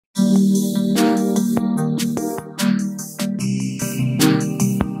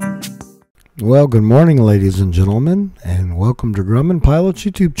Well, good morning, ladies and gentlemen, and welcome to Grumman Pilot's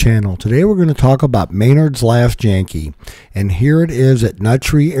YouTube channel. Today we're going to talk about Maynard's last Yankee, and here it is at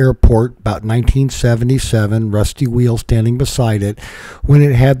Nuttry Airport, about 1977, rusty wheel standing beside it, when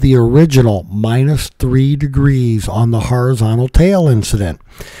it had the original -3 degrees on the horizontal tail incident.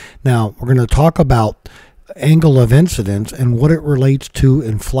 Now, we're going to talk about angle of incidence and what it relates to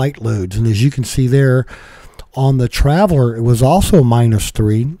in flight loads, and as you can see there, on the Traveler, it was also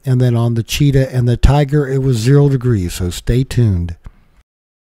 -3, and then on the Cheetah and the Tiger, it was 0 degrees, so stay tuned.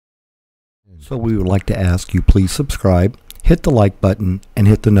 So we would like to ask you please subscribe, hit the like button, and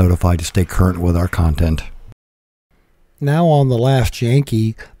hit the notify to stay current with our content. Now on the last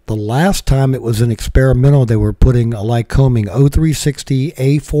Yankee, the last time it was an experimental, they were putting a Lycoming 0360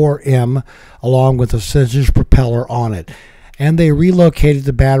 A4M along with a Shims propeller on it, and they relocated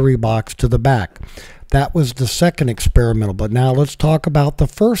the battery box to the back. That was the second experimental, but now let's talk about the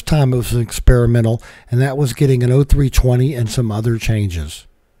first time it was an experimental, and that was getting an 0320 and some other changes.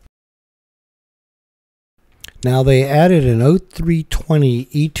 Now they added an 0320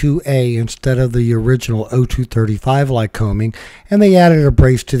 E2A instead of the original 0235 Lycoming, and they added a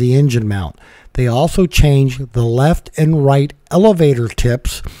brace to the engine mount. They also changed the left and right elevator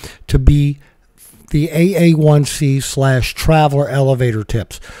tips to be the AA1C/Traveler elevator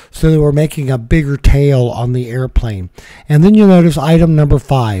tips. So they were making a bigger tail on the airplane. And then you notice item number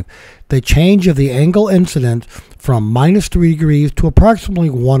 5, the change of the angle incidence from -3 degrees to approximately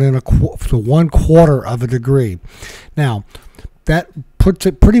 1¼ of a degree. Now, that puts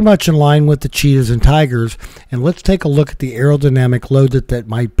it pretty much in line with the Cheetahs and Tigers, and let's take a look at the aerodynamic load that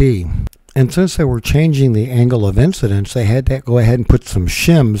might be. And since they were changing the angle of incidence, they had to go ahead and put some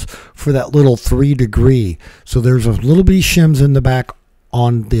shims for that little 3 degree. So there's a little bit of shims in the back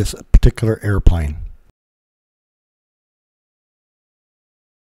on this particular airplane.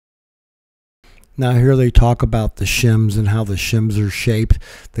 Now here they talk about the shims and how the shims are shaped.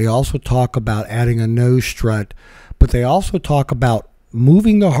 They also talk about adding a nose strut, but they also talk about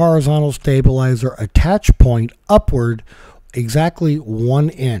moving the horizontal stabilizer attach point upward exactly 1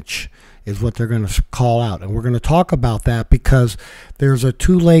 inch. Is what they're going to call out, and we're going to talk about that because there's a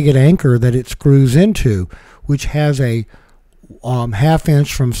 2-legged anchor that it screws into, which has a ½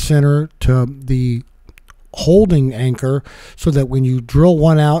 inch from center to the holding anchor, so that when you drill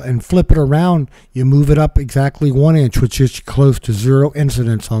one out and flip it around, you move it up exactly 1 inch, which is close to 0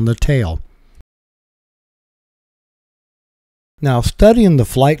 incidence on the tail. Now, studying the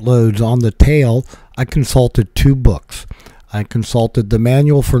flight loads on the tail, I consulted 2 books. I consulted the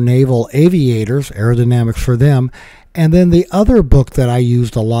Manual for Naval Aviators, Aerodynamics for them, and then the other book that I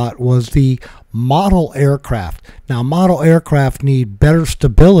used a lot was the Model Aircraft. Now, model aircraft need better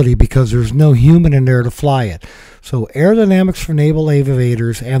stability because there's no human in there to fly it. So Aerodynamics for Naval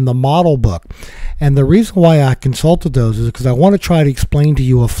Aviators and the Model book. And the reason why I consulted those is because I want to try to explain to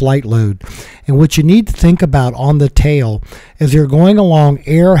you a flight load. And what you need to think about on the tail is you're going along,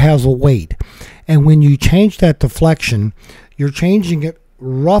 air has a weight. And when you change that deflection, you're changing it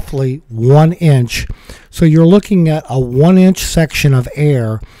roughly 1 inch. So you're looking at a 1 inch section of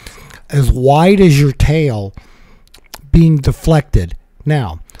air as wide as your tail being deflected.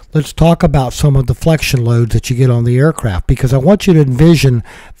 Now, let's talk about some of the deflection loads that you get on the aircraft, because I want you to envision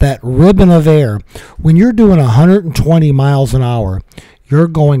that ribbon of air. When you're doing 120 miles an hour, you're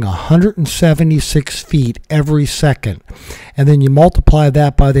going 176 feet every second. And then you multiply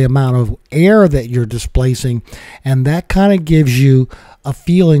that by the amount of air that you're displacing, and that kind of gives you a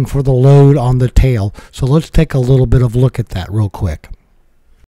feeling for the load on the tail. So let's take a little bit of a look at that real quick.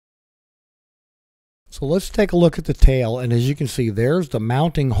 So let's take a look at the tail, and as you can see, there's the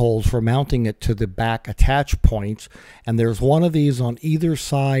mounting holes for mounting it to the back attach points, and there's one of these on either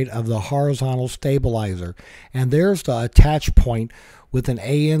side of the horizontal stabilizer, and there's the attach point with an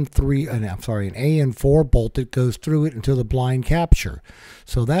an 4 bolt that goes through it into the blind capture.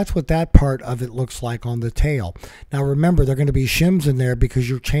 So that's what that part of it looks like on the tail. Now remember, there are going to be shims in there because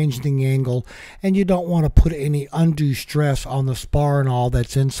you're changing the angle, and you don't want to put any undue stress on the spar and all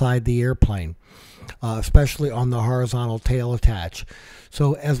that's inside the airplane. Especially on the horizontal tail attach.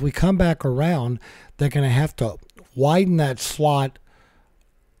 So as we come back around, they're going to have to widen that slot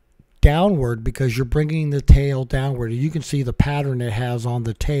downward because you're bringing the tail downward. You can see the pattern it has on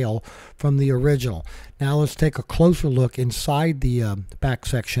the tail from the original. Now let's take a closer look inside the back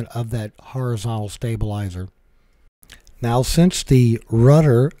section of that horizontal stabilizer. Now, since the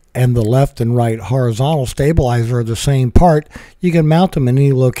rudder and the left and right horizontal stabilizer are the same part, you can mount them in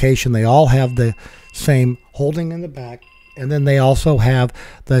any location. They all have the same holding in the back, and then they also have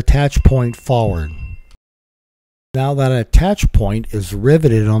the attach point forward. Now that attach point is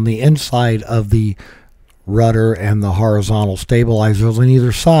riveted on the inside of the rudder and the horizontal stabilizers on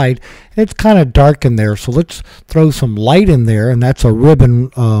either side. It's kind of dark in there, so let's throw some light in there, and that's a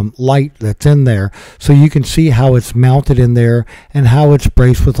ribbon light that's in there, so you can see how it's mounted in there and how it's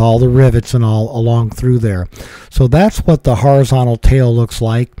braced with all the rivets and all along through there. So that's what the horizontal tail looks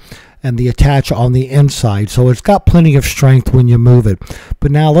like, and the attach on the inside. So it's got plenty of strength when you move it.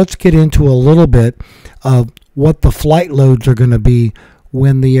 But now let's get into a little bit of what the flight loads are going to be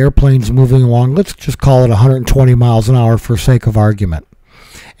when the airplane's moving along. Let's just call it 120 miles an hour for sake of argument.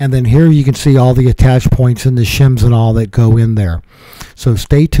 And then here you can see all the attach points and the shims and all that go in there. So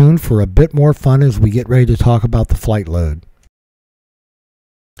stay tuned for a bit more fun as we get ready to talk about the flight load.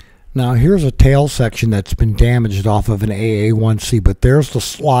 Now here's a tail section that's been damaged off of an AA1C, but there's the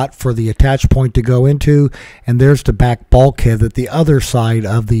slot for the attach point to go into, and there's the back bulkhead that the other side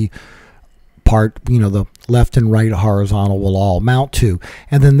of the part, you know, the left and right horizontal will all mount to.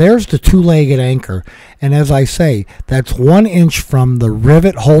 And then there's the two-legged anchor, and as I say, that's 1 inch from the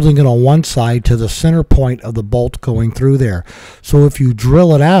rivet holding it on one side to the center point of the bolt going through there. So if you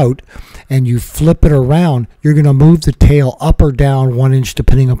drill it out and you flip it around, you're going to move the tail up or down 1 inch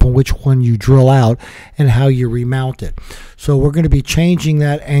depending upon which one you drill out and how you remount it. So we're going to be changing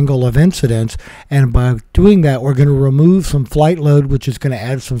that angle of incidence, and by doing that we're going to remove some flight load, which is going to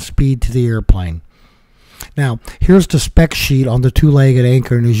add some speed to the airplane. Now here's the spec sheet on the two-legged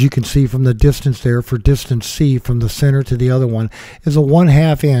anchor, and as you can see from the distance there, for distance C from the center to the other one is a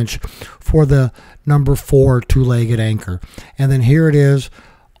 1/2 inch for the number 4 two-legged anchor. And then here it is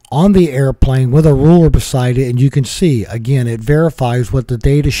on the airplane with a ruler beside it, and you can see again it verifies what the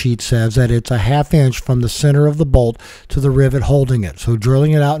data sheet says, that it's a 1/2 inch from the center of the bolt to the rivet holding it. So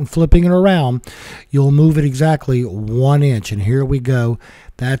drilling it out and flipping it around, you'll move it exactly 1 inch, and here we go.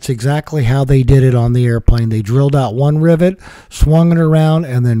 That's exactly how they did it on the airplane. They drilled out one rivet, swung it around,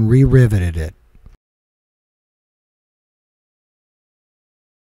 and then re-riveted it.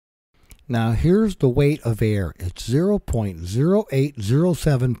 Now here's the weight of air. It's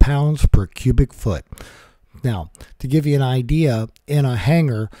 0.0807 pounds per cubic foot. Now, to give you an idea, in a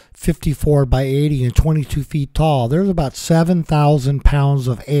hangar 54 by 80 and 22 feet tall, there's about 7,000 pounds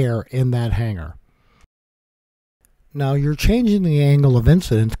of air in that hangar. Now you're changing the angle of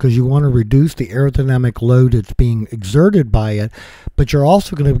incidence because you want to reduce the aerodynamic load that's being exerted by it, but you're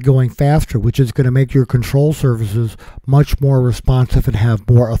also going to be going faster, which is going to make your control surfaces much more responsive and have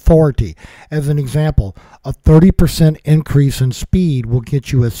more authority. As an example, a 30% increase in speed will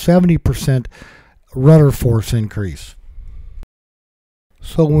get you a 70% rudder force increase.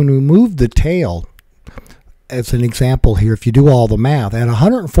 So when we move the tail, as an example here, if you do all the math, at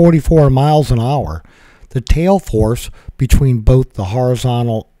 144 miles an hour, the tail force between both the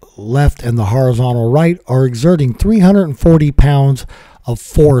horizontal left and the horizontal right are exerting 340 pounds of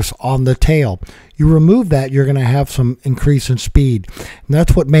force on the tail. You remove that, you're going to have some increase in speed. And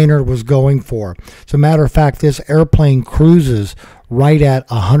that's what Maynard was going for. As a matter of fact, this airplane cruises right at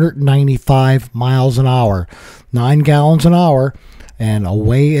 195 miles an hour, 9 gallons an hour, and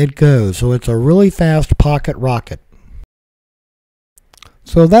away it goes. So it's a really fast pocket rocket.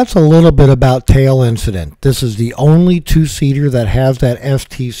 So that's a little bit about tail incident. This is the only two-seater that has that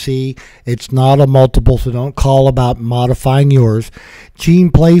STC. It's not a multiple, so don't call about modifying yours.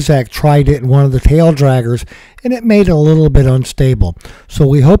 Gene Plazak tried it in one of the tail draggers, and it made it a little bit unstable. So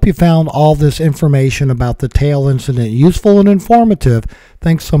we hope you found all this information about the tail incident useful and informative.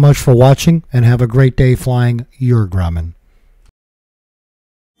 Thanks so much for watching, and have a great day flying. Your Grumman.